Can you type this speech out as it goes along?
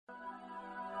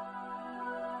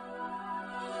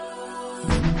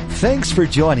Thanks for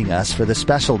joining us for the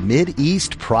special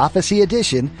Mid-East Prophecy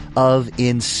edition of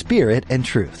In Spirit and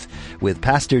Truth with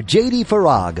Pastor J.D.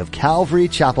 Farag of Calvary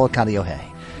Chapel, Kaneohe.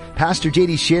 Pastor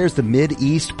J.D. shares the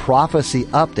Mid-East Prophecy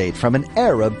update from an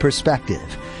Arab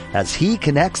perspective as he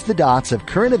connects the dots of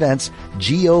current events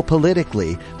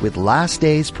geopolitically with last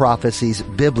days prophecies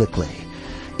biblically.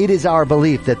 It is our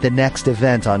belief that the next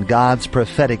event on God's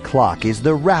prophetic clock is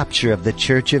the rapture of the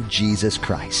Church of Jesus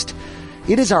Christ.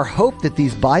 It is our hope that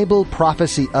these Bible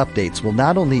prophecy updates will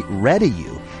not only ready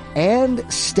you and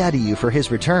steady you for His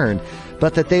return,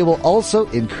 but that they will also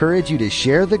encourage you to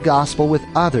share the gospel with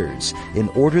others in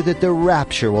order that the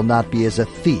rapture will not be as a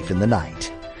thief in the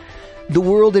night. The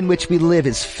world in which we live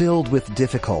is filled with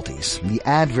difficulties. The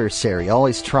adversary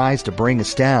always tries to bring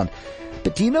us down.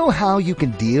 But do you know how you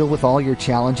can deal with all your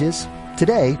challenges?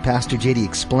 Today, Pastor J.D.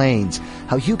 explains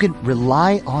how you can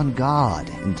rely on God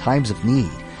in times of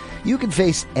need. You can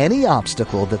face any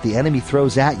obstacle that the enemy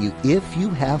throws at you if you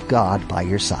have God by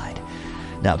your side.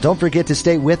 Now, don't forget to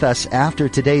stay with us after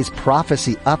today's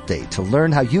prophecy update to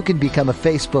learn how you can become a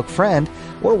Facebook friend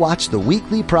or watch the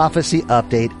weekly prophecy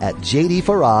update at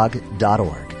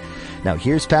jdfarag.org. Now,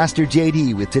 here's Pastor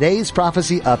JD with today's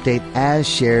prophecy update as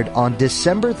shared on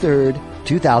December 3rd,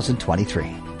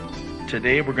 2023.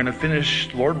 Today, we're going to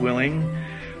finish, Lord willing,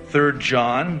 3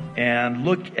 John and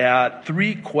look at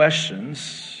 3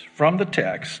 questions from the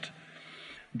text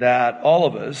that all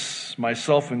of us,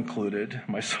 myself included,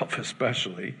 myself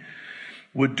especially,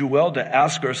 would do well to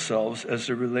ask ourselves as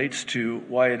it relates to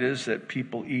why it is that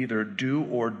people either do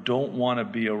or don't want to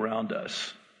be around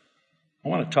us. I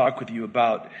want to talk with you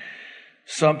about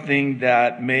something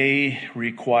that may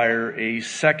require a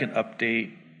second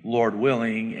update, Lord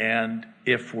willing, and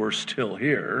if we're still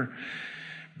here,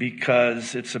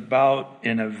 because it's about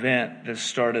an event that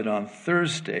started on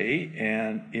Thursday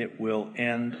and it will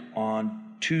end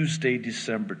on Tuesday,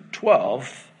 December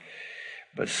 12th,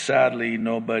 but sadly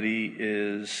nobody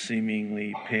is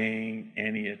seemingly paying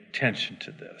any attention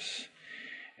to this.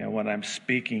 And what I'm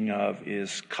speaking of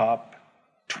is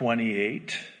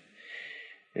COP28.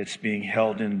 It's being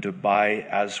held in Dubai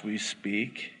as we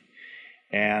speak.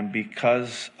 And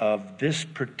because of this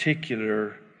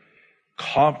particular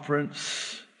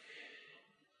conference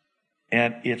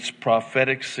and its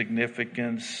prophetic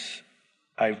significance,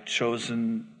 I've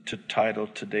chosen to title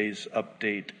today's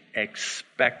update,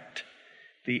 Expect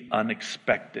the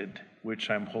Unexpected, which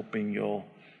I'm hoping you'll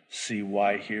see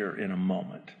why here in a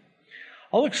moment.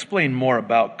 I'll explain more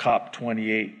about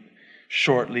COP28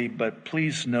 shortly, but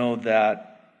please know that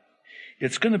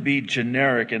it's going to be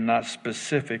generic and not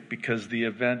specific because the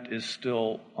event is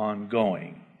still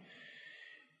ongoing.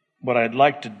 What I'd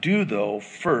like to do, though,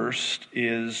 first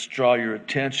is draw your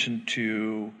attention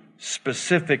to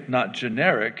specific, not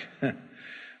generic,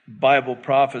 Bible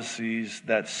prophecies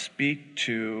that speak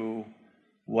to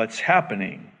what's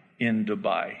happening in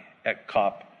Dubai at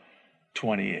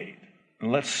COP28.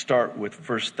 And let's start with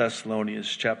 1 Thessalonians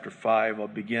chapter 5. I'll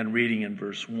begin reading in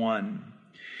verse 1.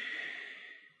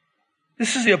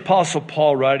 This is the Apostle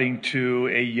Paul writing to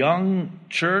a young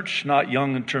church, not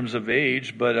young in terms of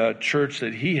age, but a church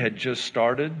that he had just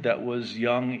started that was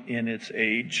young in its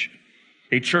age.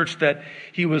 A church that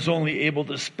he was only able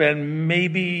to spend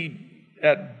maybe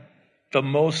at the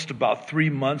most about 3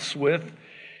 months with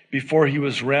before he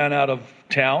was ran out of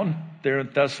town there in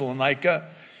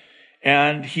Thessalonica.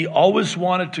 And he always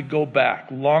wanted to go back,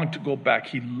 longed to go back.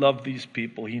 He loved these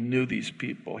people. He knew these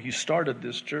people. He started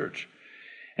this church.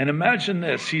 And imagine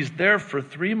this, he's there for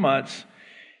 3 months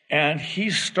and he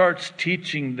starts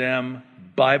teaching them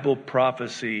Bible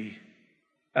prophecy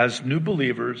as new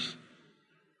believers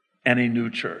and a new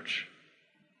church.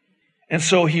 And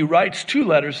so he writes 2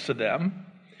 letters to them.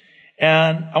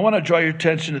 And I want to draw your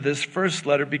attention to this first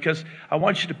letter because I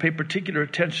want you to pay particular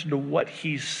attention to what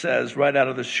he says right out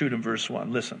of the chute in verse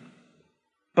 1. Listen.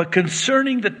 But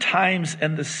concerning the times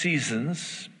and the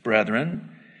seasons, brethren,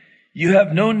 you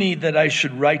have no need that I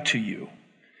should write to you.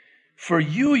 For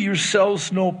you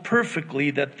yourselves know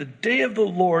perfectly that the day of the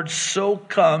Lord so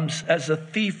comes as a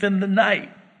thief in the night.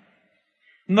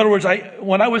 In other words,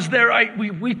 when I was there,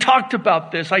 we talked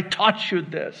about this. I taught you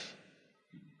this.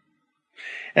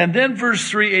 And then verse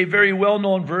 3, a very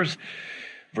well-known verse,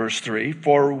 verse 3,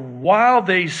 for while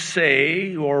they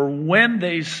say, or when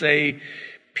they say,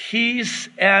 peace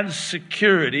and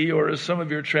security, or as some of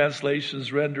your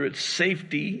translations render it,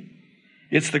 safety,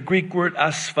 it's the Greek word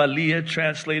asphalia,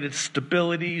 translated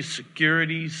stability,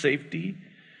 security, safety.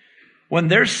 When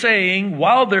they're saying,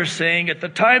 while they're saying, at the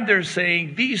time they're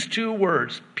saying these 2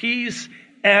 words, peace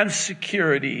and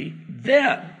security,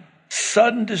 then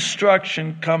sudden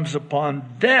destruction comes upon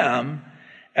them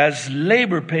as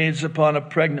labor pains upon a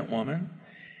pregnant woman,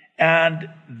 and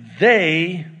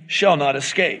they shall not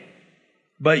escape.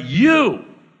 But you,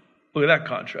 look at that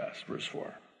contrast, verse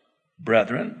 4,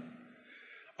 brethren,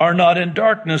 are not in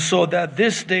darkness, so that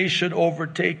this day should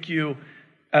overtake you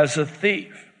as a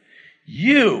thief.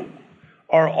 You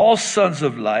are all sons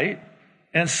of light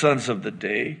and sons of the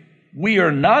day. We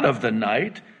are not of the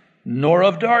night, nor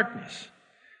of darkness.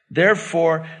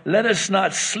 Therefore, let us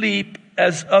not sleep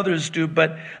as others do,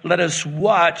 but let us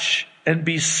watch and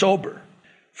be sober.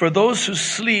 For those who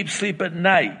sleep, sleep at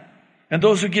night, and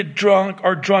those who get drunk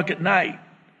are drunk at night.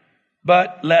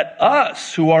 But let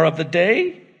us, who are of the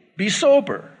day, be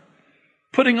sober,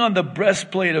 putting on the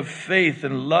breastplate of faith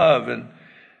and love, and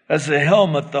as a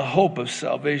helmet, the hope of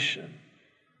salvation.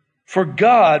 For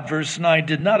God, verse 9,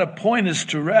 did not appoint us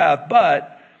to wrath,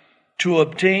 but to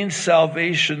obtain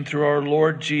salvation through our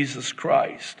Lord Jesus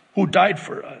Christ, who died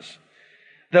for us,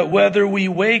 that whether we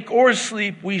wake or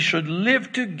sleep, we should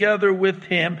live together with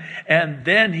him. And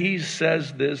then he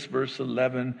says this, verse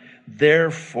 11,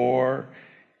 therefore,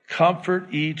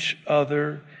 comfort each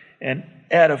other and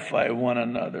edify one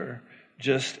another,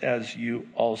 just as you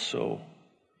also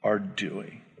are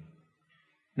doing.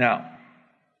 Now,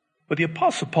 what the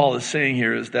Apostle Paul is saying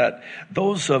here is that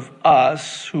those of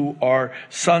us who are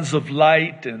sons of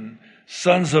light and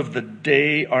sons of the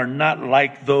day are not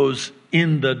like those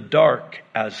in the dark,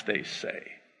 as they say.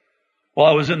 Well,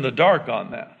 I was in the dark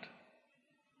on that.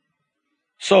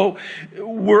 So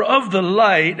we're of the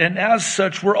light, and as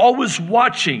such, we're always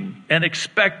watching and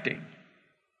expecting.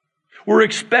 We're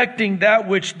expecting that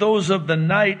which those of the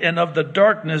night and of the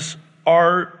darkness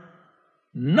are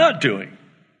not doing.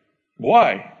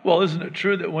 Why? Well, isn't it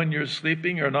true that when you're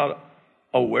sleeping, you're not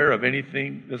aware of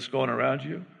anything that's going around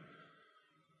you?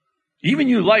 Even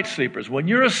you light sleepers, when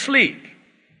you're asleep,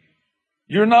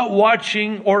 you're not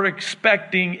watching or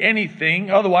expecting anything.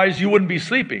 Otherwise, you wouldn't be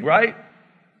sleeping, right?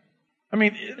 I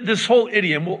mean, this whole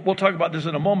idiom, we'll talk about this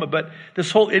in a moment, but this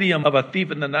whole idiom of a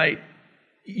thief in the night,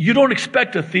 you don't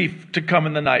expect a thief to come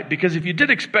in the night, because if you did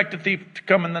expect a thief to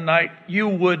come in the night, you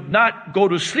would not go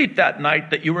to sleep that night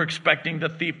that you were expecting the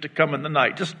thief to come in the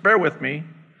night. Just bear with me.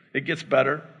 It gets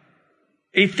better.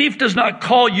 A thief does not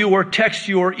call you or text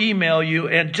you or email you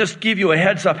and just give you a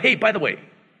heads up. Hey, by the way,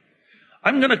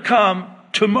 I'm going to come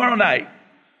tomorrow night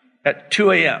at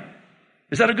 2 a.m.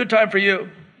 Is that a good time for you?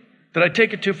 Did I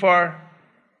take it too far?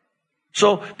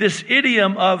 So this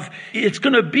idiom of it's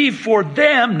going to be for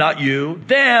them, not you,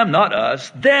 them, not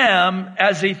us, them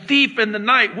as a thief in the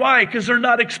night. Why? Because they're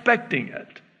not expecting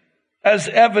it, as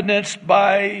evidenced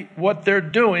by what they're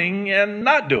doing and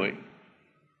not doing.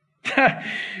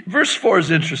 Verse 4 is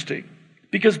interesting,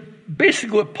 because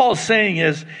basically what Paul's saying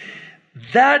is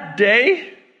that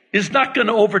day is not going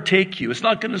to overtake you. It's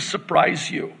not going to surprise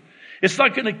you. It's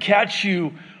not going to catch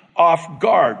you off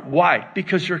guard. Why?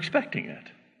 Because you're expecting it.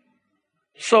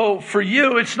 So for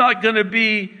you, it's not going to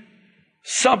be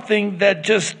something that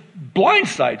just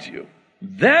blindsides you.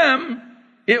 Them,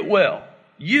 it will.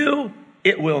 You,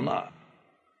 it will not.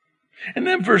 And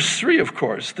then verse 3, of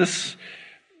course, this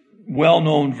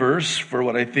well-known verse for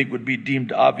what I think would be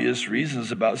deemed obvious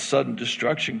reasons about sudden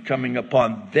destruction coming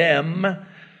upon them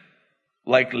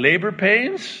like labor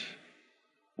pains,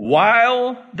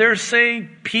 while they're saying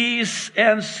peace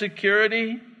and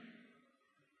security.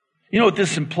 You know what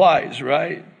this implies,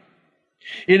 right?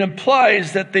 It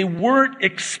implies that they weren't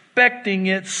expecting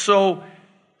it so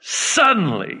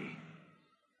suddenly.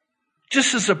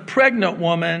 Just as a pregnant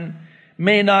woman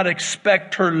may not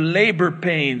expect her labor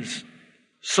pains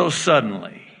so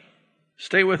suddenly.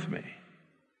 Stay with me.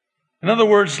 In other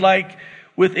words, like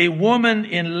with a woman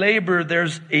in labor,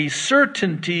 there's a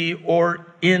certainty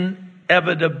or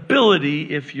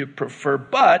inevitability, if you prefer,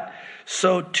 but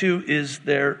so too is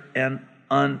there an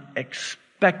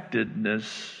unexpectedness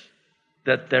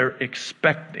that they're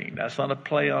expecting. That's not a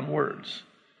play on words.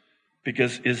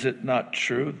 Because is it not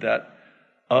true that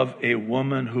of a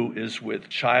woman who is with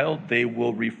child, they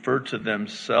will refer to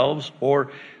themselves,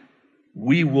 or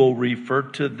we will refer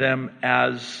to them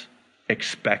as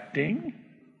expecting?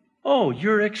 Oh,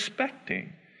 you're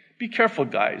expecting. Be careful,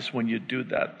 guys, when you do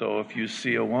that, though. If you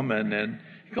see a woman and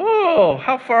you go, oh,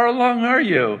 how far along are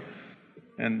you?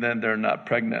 And then they're not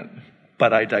pregnant.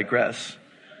 But I digress.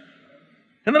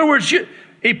 In other words,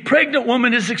 a pregnant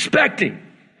woman is expecting.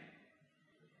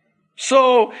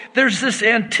 So there's this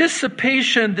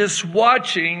anticipation, this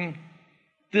watching,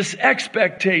 this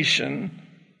expectation,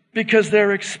 because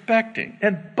they're expecting.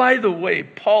 And by the way,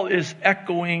 Paul is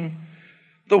echoing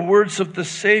the words of the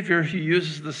Savior. He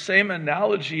uses the same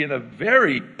analogy in a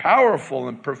very powerful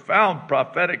and profound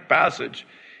prophetic passage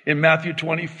In Matthew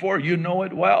 24, you know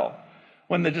it well.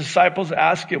 When the disciples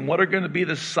ask him, what are going to be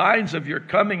the signs of your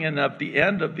coming and of the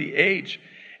end of the age?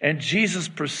 And Jesus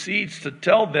proceeds to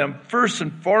tell them, first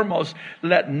and foremost,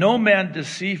 let no man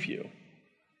deceive you.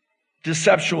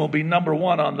 Deception will be number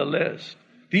one on the list.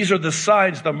 These are the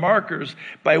signs, the markers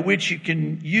by which you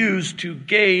can use to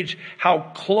gauge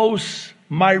how close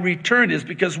my return is.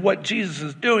 Because what Jesus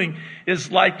is doing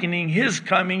is likening his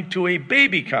coming to a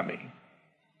baby coming,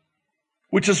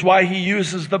 which is why he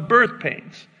uses the birth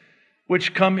pains,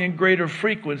 which come in greater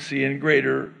frequency and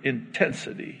greater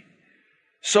intensity.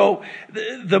 So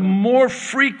the more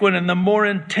frequent and the more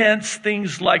intense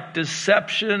things like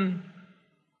deception,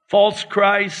 false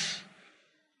Christ,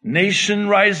 nation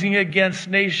rising against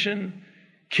nation,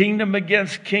 kingdom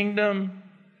against kingdom,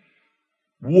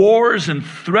 wars and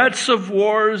threats of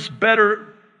wars,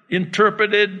 better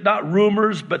interpreted, not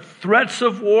rumors, but threats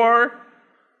of war.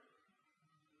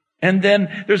 And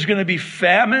then there's going to be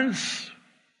famines,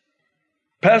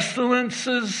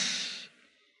 pestilences.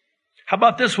 How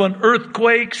about this one?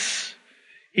 Earthquakes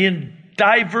in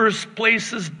diverse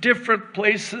places, different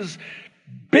places,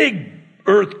 big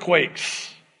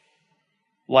earthquakes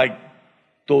like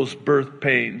those birth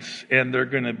pains. And they're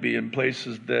going to be in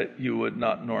places that you would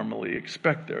not normally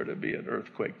expect there to be an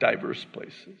earthquake, diverse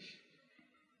places.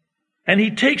 And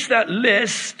he takes that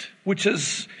list, which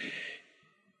is,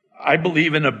 I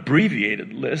believe, an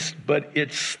abbreviated list, but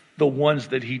it's the ones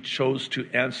that he chose to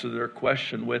answer their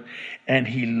question with, and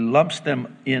he lumps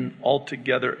them in all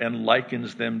together and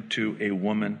likens them to a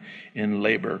woman in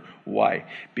labor. Why?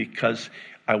 Because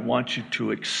I want you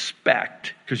to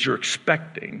expect, because you're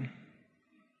expecting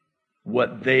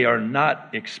what they are not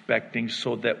expecting,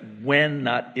 so that when,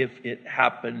 not if it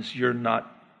happens, you're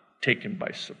not taken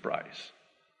by surprise.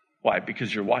 Why?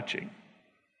 Because you're watching.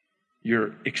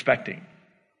 You're expecting.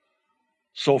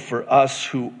 So for us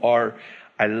who are,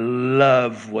 I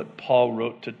love what Paul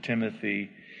wrote to Timothy,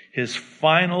 his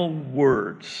final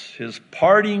words, his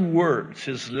parting words,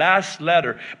 his last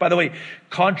letter. By the way,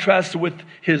 contrasted with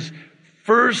his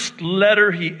first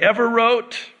letter he ever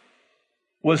wrote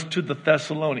was to the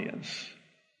Thessalonians.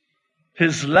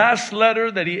 His last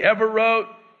letter that he ever wrote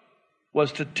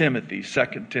was to Timothy,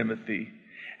 2 Timothy.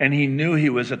 And he knew he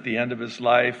was at the end of his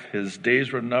life. His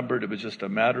days were numbered. It was just a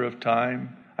matter of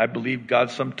time. I believe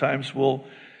God sometimes will,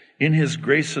 in his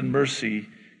grace and mercy,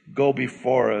 go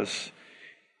before us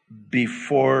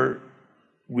before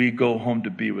we go home to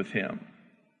be with him,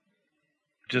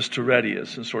 just to ready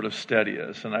us and sort of steady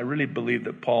us. And I really believe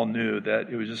that Paul knew that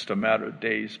it was just a matter of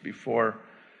days before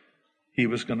he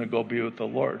was going to go be with the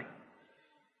Lord.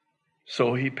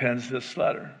 So he pens this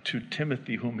letter to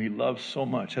Timothy, whom he loves so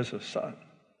much as a son.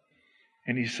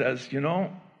 And he says,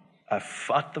 I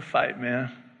fought the fight,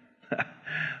 man.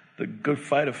 The good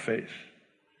fight of faith.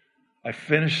 I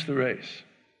finished the race.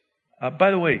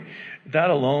 By the way, that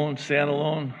alone, stand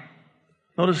alone.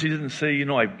 Notice he didn't say,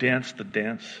 I've danced the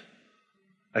dance.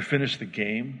 I finished the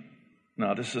game.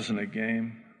 No, this isn't a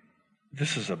game.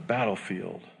 This is a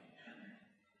battlefield.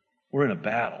 We're in a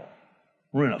battle.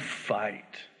 We're in a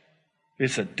fight.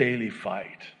 It's a daily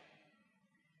fight.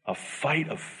 A fight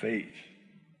of faith.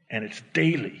 And it's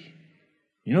daily.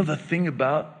 The thing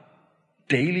about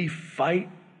daily fight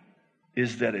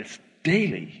is that it's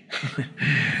daily.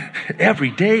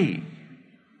 Every day.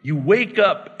 You wake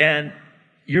up and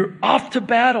you're off to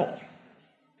battle.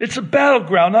 It's a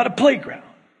battleground, not a playground.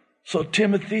 So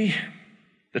Timothy,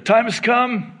 the time has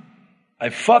come. I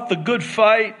fought the good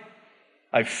fight.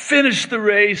 I finished the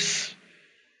race.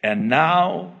 And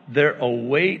now there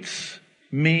awaits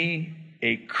me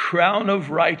a crown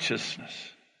of righteousness.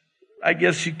 I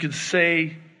guess you could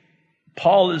say,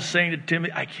 Paul is saying to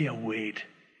Timothy, I can't wait.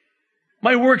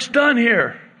 My work's done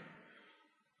here.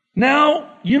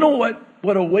 Now, you know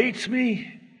what awaits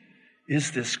me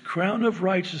is this crown of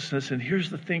righteousness. And here's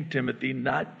the thing, Timothy,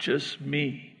 not just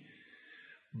me,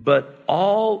 but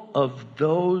all of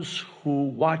those who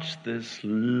watch this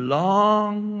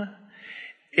long,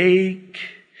 ache,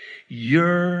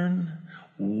 yearn,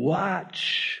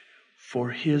 watch for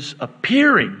his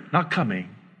appearing, not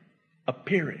coming,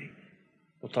 appearing.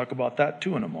 We'll talk about that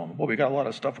too in a moment. Well, we got a lot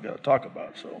of stuff we got to talk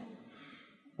about, so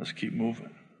let's keep moving.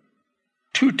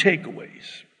 2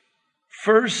 takeaways.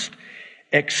 First,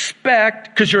 expect,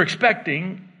 because you're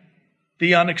expecting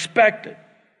the unexpected,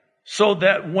 so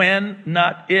that when,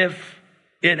 not if,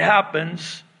 it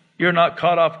happens, you're not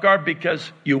caught off guard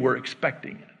because you were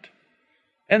expecting it.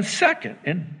 And second,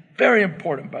 and very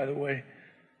important, by the way,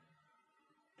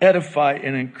 edify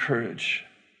and encourage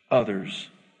others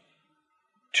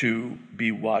to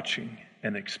be watching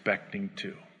and expecting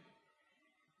too.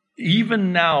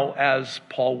 Even now, as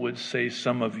Paul would say,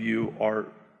 some of you are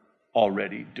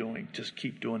already doing. Just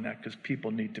keep doing that, because people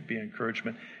need to be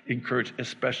encouraged,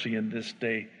 especially in this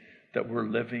day that we're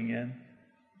living in.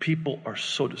 People are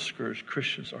so discouraged.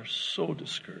 Christians are so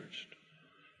discouraged.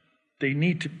 They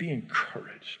need to be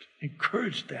encouraged.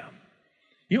 Encourage them.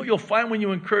 You know what you'll find when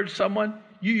you encourage someone?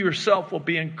 You yourself will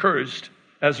be encouraged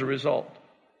as a result.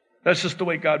 That's just the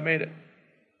way God made it.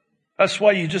 That's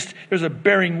why there's a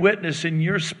bearing witness in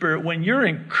your spirit. When you're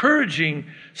encouraging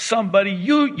somebody,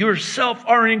 you yourself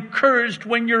are encouraged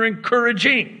when you're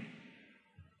encouraging.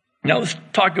 Now let's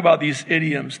talk about these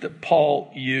idioms that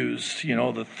Paul used. You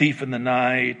know, the thief in the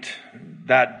night,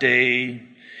 that day.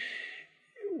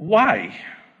 Why?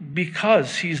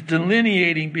 Because he's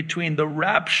delineating between the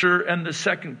rapture and the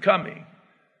second coming.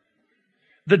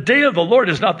 The day of the Lord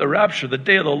is not the rapture. The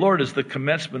day of the Lord is the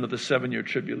commencement of the 7-year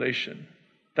tribulation.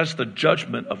 That's the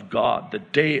judgment of God, the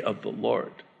day of the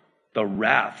Lord, the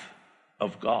wrath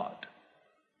of God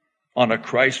on a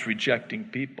Christ-rejecting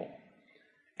people.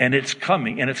 And it's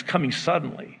coming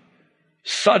suddenly.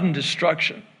 Sudden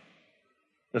destruction.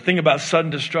 The thing about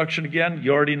sudden destruction, again,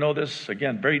 you already know this,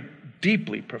 again, very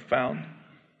deeply profound,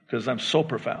 because I'm so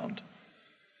profound.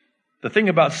 The thing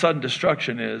about sudden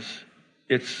destruction is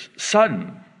it's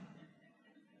sudden.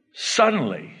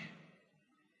 Suddenly.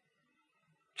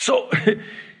 So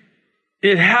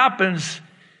it happens,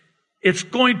 it's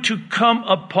going to come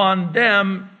upon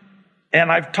them.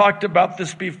 And I've talked about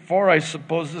this before. I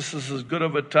suppose this is as good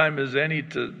of a time as any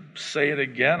to say it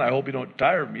again. I hope you don't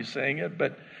tire of me saying it,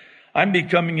 but I'm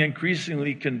becoming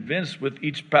increasingly convinced with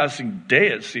each passing day,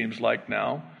 it seems like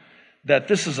now, that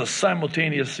this is a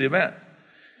simultaneous event.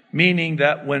 Meaning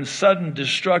that when sudden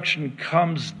destruction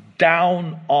comes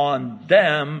down on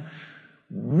them,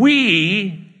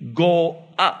 we go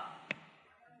up.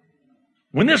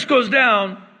 When this goes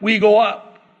down, we go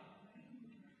up.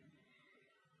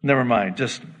 Never mind,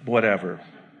 just whatever.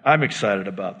 I'm excited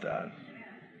about that.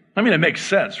 I mean, it makes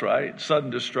sense, right? Sudden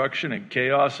destruction and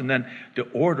chaos, and then the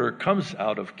order comes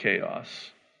out of chaos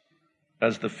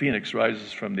as the phoenix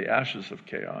rises from the ashes of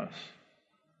chaos.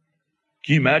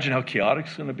 Can you imagine how chaotic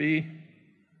it's going to be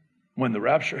when the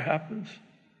rapture happens?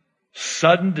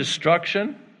 Sudden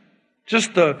destruction,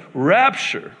 just the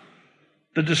rapture,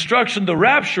 the destruction the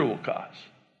rapture will cause.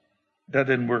 That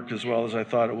didn't work as well as I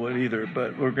thought it would either,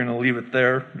 but we're going to leave it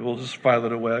there. We'll just file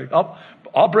it away.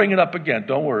 I'll bring it up again.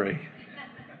 Don't worry.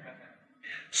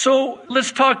 So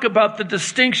let's talk about the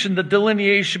distinction, the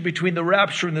delineation between the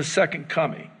rapture and the second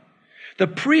coming. The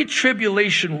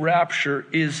pre-tribulation rapture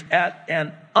is at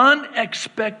an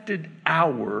unexpected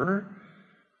hour,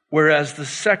 whereas the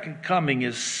second coming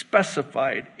is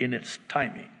specified in its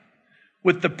timing.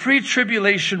 With the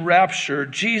pre-tribulation rapture,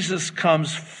 Jesus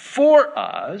comes for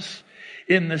us.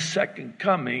 In the second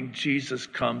coming, Jesus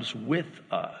comes with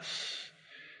us.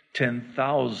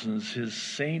 10,000s, his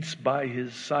saints by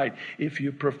his side. If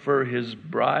you prefer, his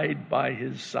bride by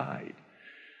his side.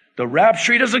 The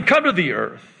rapture, he doesn't come to the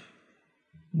earth.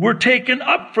 We're taken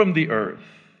up from the earth.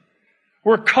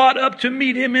 We're caught up to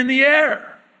meet him in the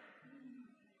air.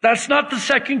 That's not the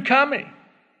second coming.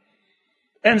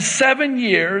 And 7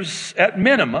 years, at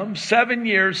minimum, 7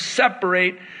 years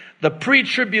separate the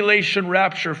pre-tribulation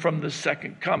rapture from the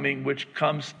second coming, which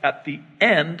comes at the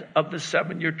end of the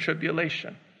 7-year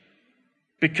tribulation.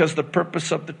 Because the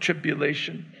purpose of the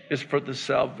tribulation is for the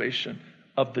salvation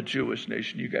of the Jewish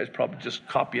nation. You guys probably just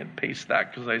copy and paste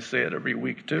that because I say it every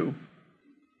week too.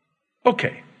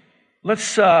 Okay,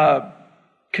 let's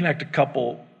connect a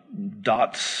couple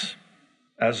dots,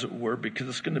 as it were, because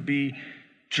it's going to be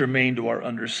germane to our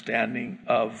understanding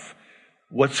of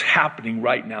what's happening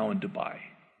right now in Dubai.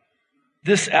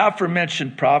 This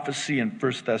aforementioned prophecy in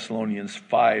 1 Thessalonians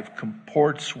 5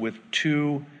 comports with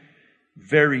two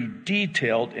very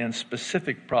detailed and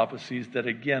specific prophecies that,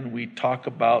 again, we talk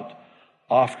about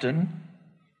often,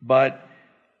 but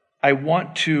I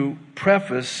want to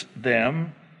preface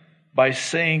them by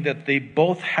saying that they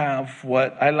both have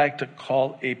what I like to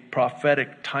call a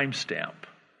prophetic timestamp.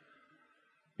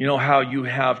 You know how you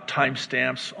have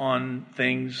timestamps on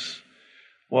things?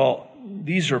 Well,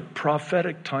 these are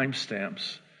prophetic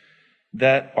timestamps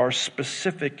that are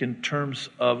specific in terms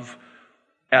of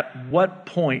at what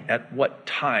point, at what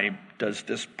time does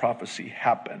this prophecy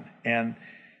happen? And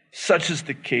such is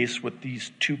the case with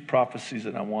these two prophecies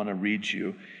that I want to read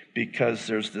you, because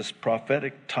there's this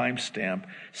prophetic timestamp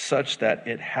such that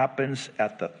it happens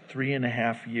at the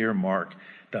 3.5-year mark,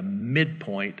 the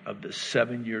midpoint of the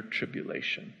 7-year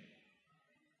tribulation.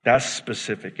 That's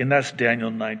specific, and that's Daniel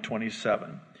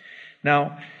 9:27.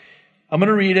 Now, I'm going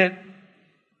to read it.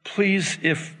 Please,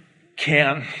 if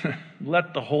can,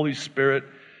 let the Holy Spirit,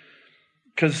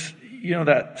 because you know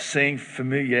that saying,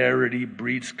 familiarity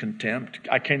breeds contempt.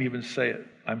 I can't even say it.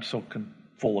 I'm so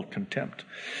full of contempt.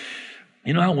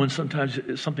 You know how when sometimes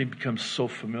something becomes so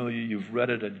familiar, you've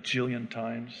read it a jillion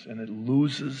times and it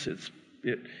loses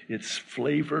its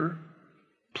flavor?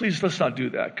 Please, let's not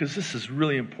do that, because this is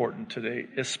really important today,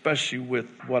 especially with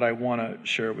what I want to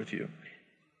share with you.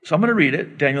 So I'm going to read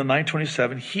it, Daniel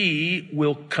 9:27. He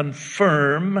will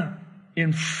confirm,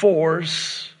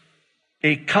 enforce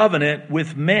a covenant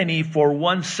with many for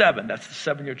 1/7. That's the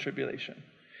 7-year tribulation.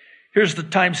 Here's the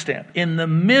timestamp. In the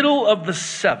middle of the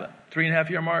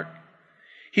 3.5-year mark,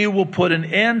 he will put an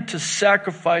end to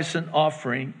sacrifice and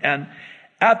offering, and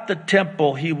at the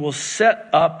temple he will set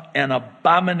up an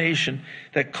abomination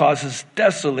that causes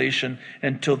desolation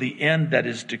until the end that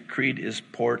is decreed is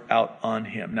poured out on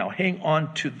him. Now hang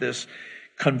on to this.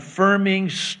 Confirming,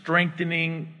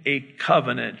 strengthening a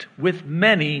covenant with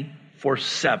many for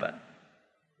 7.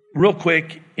 Real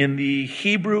quick, in the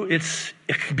Hebrew, it's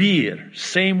ikbir,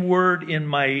 same word in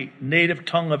my native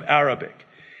tongue of Arabic.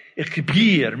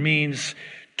 Ikbir means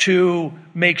to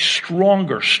make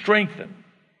stronger, strengthen,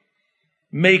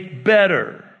 make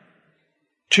better,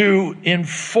 to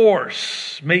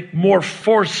enforce, make more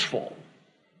forceful,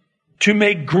 to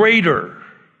make greater,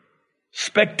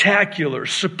 spectacular,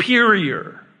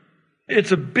 superior.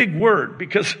 It's a big word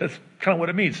because that's kind of what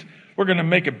it means. We're going to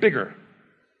make it bigger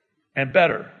and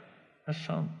better. That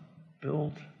sound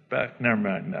build back. Never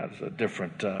mind. That's a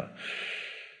different. But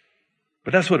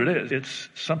that's what it is. It's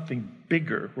something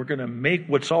bigger. We're going to make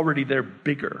what's already there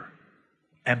bigger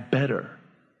and better.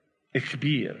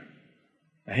 Ikbir.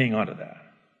 Hang on to that.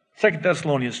 2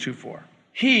 Thessalonians 2:4.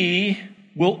 He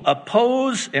will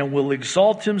oppose and will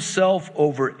exalt himself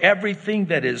over everything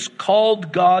that is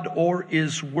called God or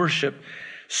is worship,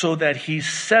 so that he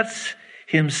sets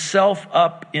himself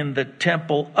up in the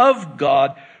temple of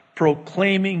God,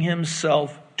 proclaiming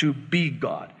himself to be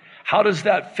God. How does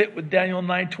that fit with Daniel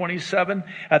 9:27?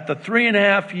 At the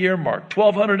 3.5-year mark,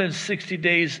 1,260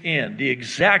 days in, the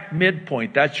exact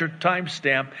midpoint, that's your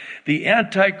timestamp, the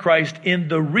Antichrist in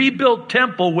the rebuilt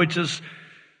temple, which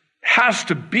has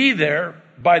to be there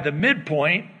by the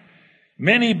midpoint.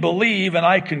 Many believe, and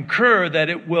I concur, that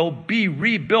it will be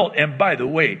rebuilt. And by the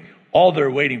way, all they're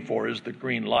waiting for is the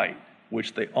green light,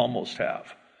 which they almost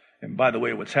have. And by the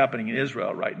way, what's happening in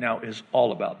Israel right now is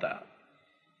all about that.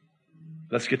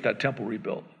 Let's get that temple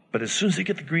rebuilt. But as soon as they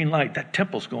get the green light, that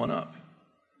temple's going up.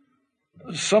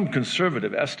 Some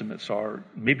conservative estimates are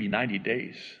maybe 90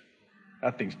 days.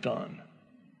 That thing's done.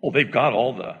 Oh, they've got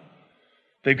the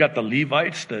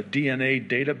Levites, the DNA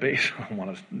database. I don't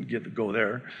want to go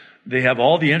there. They have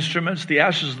all the instruments. The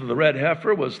ashes of the red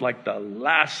heifer was like the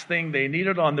last thing they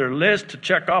needed on their list to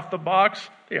check off the box.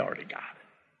 They already got it.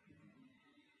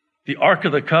 The Ark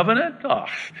of the Covenant,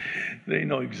 they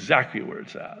know exactly where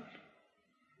it's at.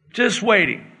 Just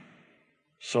waiting.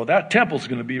 So that temple's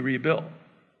going to be rebuilt.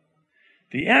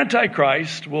 The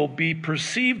Antichrist will be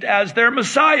perceived as their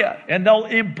Messiah, and they'll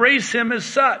embrace him as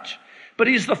such. But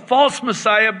he's the false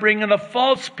Messiah bringing a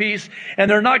false peace,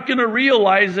 and they're not going to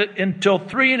realize it until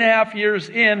 3.5 years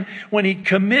in, when he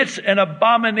commits an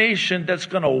abomination that's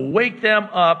going to wake them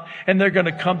up, and they're going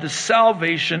to come to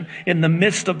salvation in the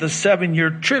midst of the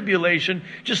 7-year tribulation,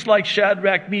 just like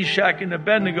Shadrach, Meshach, and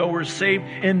Abednego were saved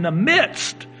in the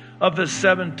midst of the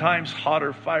 7 times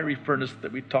hotter fiery furnace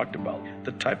that we talked about,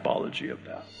 the typology of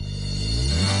that.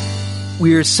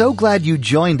 We're so glad you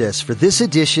joined us for this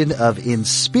edition of In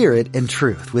Spirit and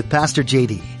Truth with Pastor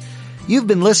JD. You've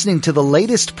been listening to the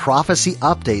latest prophecy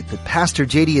update that Pastor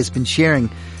JD has been sharing,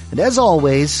 and as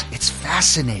always, it's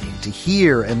fascinating to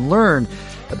hear and learn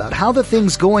about how the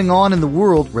things going on in the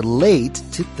world relate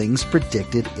to things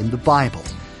predicted in the Bible.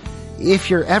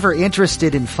 If you're ever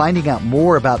interested in finding out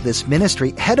more about this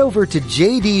ministry, head over to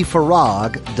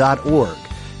jdfarag.org.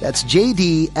 That's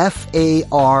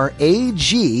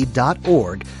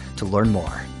jdfarag.org to learn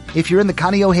more. If you're in the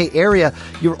Kaneohe area,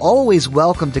 you're always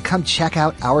welcome to come check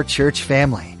out our church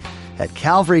family. At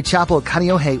Calvary Chapel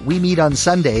Kaneohe, we meet on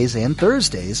Sundays and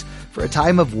Thursdays for a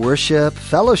time of worship,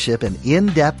 fellowship, and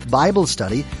in-depth Bible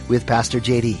study with Pastor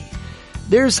JD.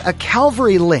 There's a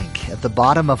Calvary link at the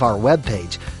bottom of our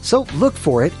webpage, so look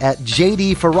for it at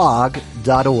jdfarag.org.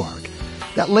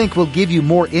 That link will give you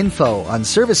more info on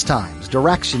service times,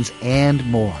 directions, and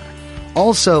more.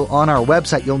 Also, on our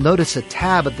website, you'll notice a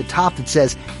tab at the top that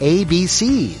says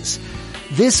ABCs.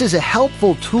 This is a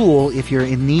helpful tool if you're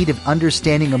in need of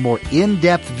understanding a more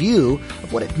in-depth view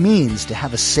of what it means to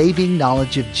have a saving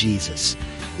knowledge of Jesus.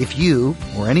 If you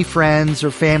or any friends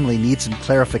or family need some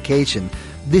clarification,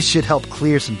 this should help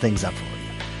clear some things up for you.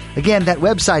 Again, that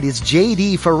website is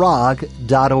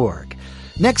jdfarag.org.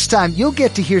 Next time, you'll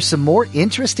get to hear some more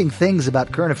interesting things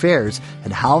about current affairs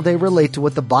and how they relate to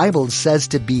what the Bible says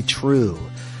to be true.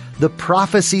 The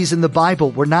prophecies in the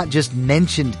Bible were not just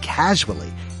mentioned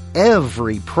casually.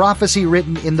 Every prophecy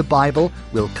written in the Bible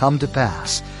will come to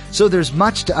pass. So there's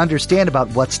much to understand about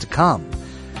what's to come.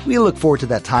 We look forward to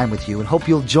that time with you and hope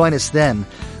you'll join us then.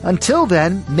 Until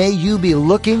then, may you be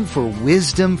looking for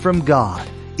wisdom from God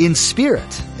in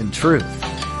spirit and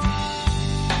truth.